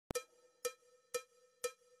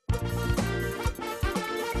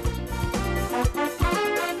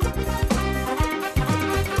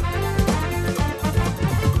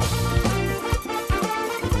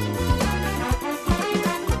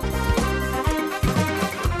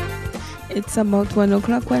It's about 1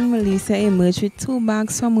 o'clock when Melissa emerged with 2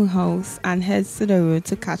 bags from her house and heads to the road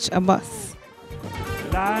to catch a bus.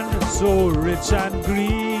 Land so rich and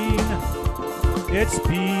green, its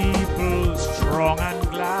people strong and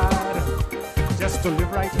glad. Just to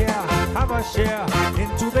live right here, have a share in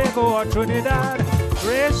Tobago or Trinidad,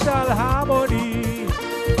 racial harmony.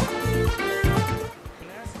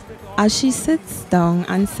 As she sits down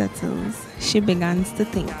and settles, she begins to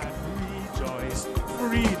think. Rejoice,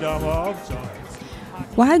 freedom of choice.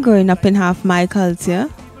 While growing up in half my culture,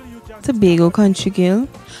 Tobago country girl,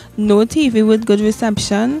 no TV with good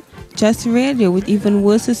reception, just radio with even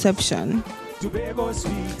worse reception. Tobago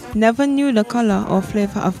sweet. Never knew the color or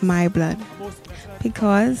flavor of my blood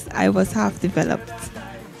because I was half developed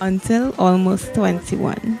until almost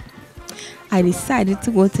 21. I decided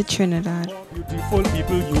to go to Trinidad. Beautiful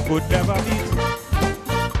people you could never meet.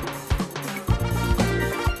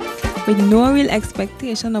 With no real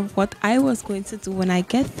expectation of what I was going to do when I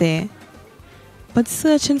get there, but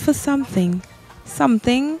searching for something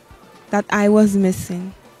that I was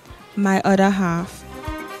missing, my other half.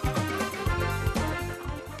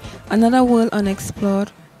 Another world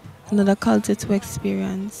unexplored, another culture to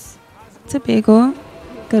experience. Tobago,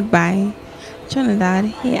 goodbye. Trinidad,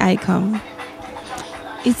 here I come.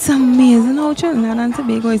 It's amazing how Trinidad and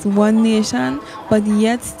Tobago is one nation, but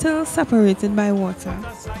yet still separated by water.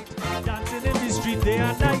 Dancing in the street day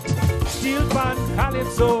and night, steel band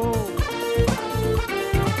calypso,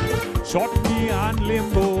 shortney and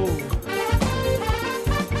limbo.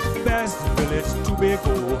 Best village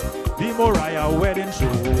Tobago, the Moriah wedding show,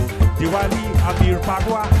 Diwali, Amir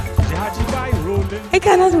Pagua, Jahaji guy rolling. I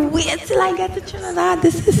cannot wait till I get to Trinidad.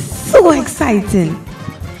 This is so exciting.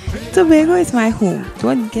 Tobago is my home,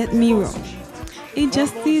 don't get me wrong. It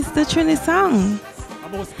just is the Trini song.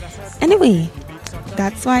 Anyway,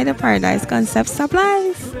 that's why the Paradise concept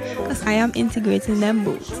applies, because I am integrating them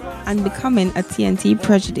both and becoming a TNT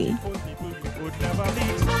prodigy.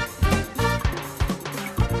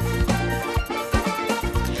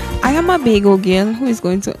 I am a Bago girl who is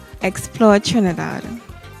going to explore Trinidad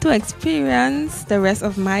to experience the rest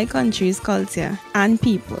of my country's culture and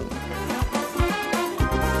people.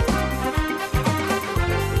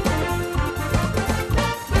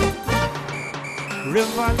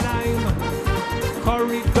 River lime,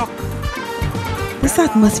 curry duck. This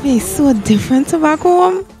atmosphere is so different to back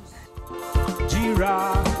home.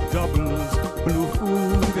 Giraffe doubles, blue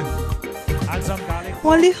food, and some garlic.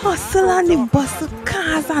 All the hustle and the bustle,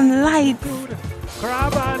 cars and lights.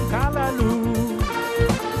 Crab and Callaloo,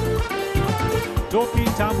 Topi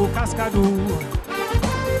Tambu Cascadoo,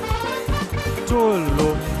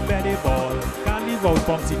 Tolo Betty Ball, can't leave out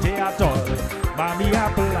Pomsite at all. Mommy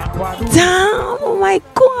Apple and Quadu. Damn, oh my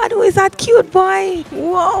God, who is that cute boy?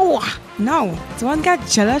 Whoa. No, don't get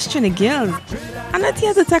jealous, Trini girls. I'm not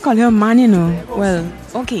here to take all your man, you know. Well,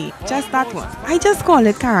 okay, just that one. I just call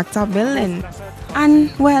it character building. And,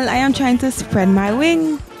 well, I am trying to spread my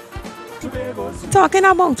wing. Talking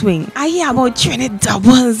about wing, I hear about Trini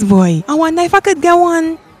doubles, boy. I wonder if I could get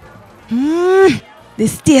one.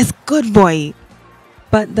 This tastes good, boy.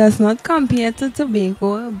 But does not compare to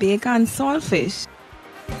Tobago, bacon, and saltfish.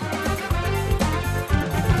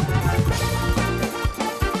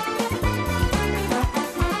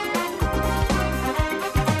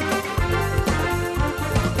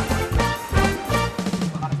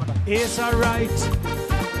 It's alright,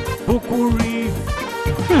 Bukuri.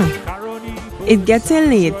 It's getting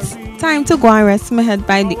late. Time to go and rest my head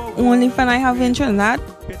by the only friend I have in Trinidad,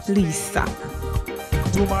 Lisa.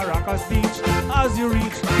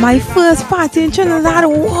 My first party in Trinidad.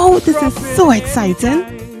 Wow, this is so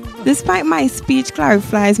exciting. Despite my speech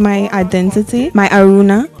clarifies my identity, my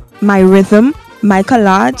aruna, my rhythm, my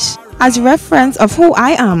collage, as reference of who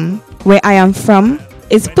I am, where I am from,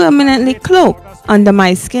 is permanently cloaked under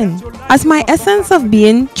my skin, as my essence of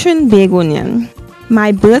being Trinbagonian,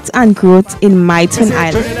 my birth and growth in my twin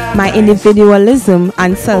island, my individualism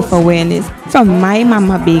and self-awareness from my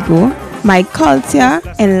Mama Bago, my culture,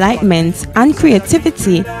 enlightenment, and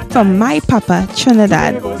creativity from my Papa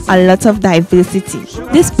Trinidad, a lot of diversity.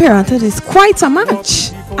 This parenthood is quite a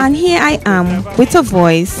match. And here I am with a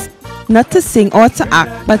voice, not to sing or to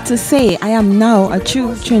act, but to say I am now a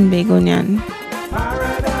true Trinbagonian.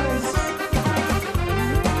 Paradise.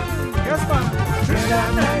 Yes, man.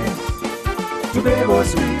 Trinidad nice. Tobago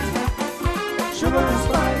sweet.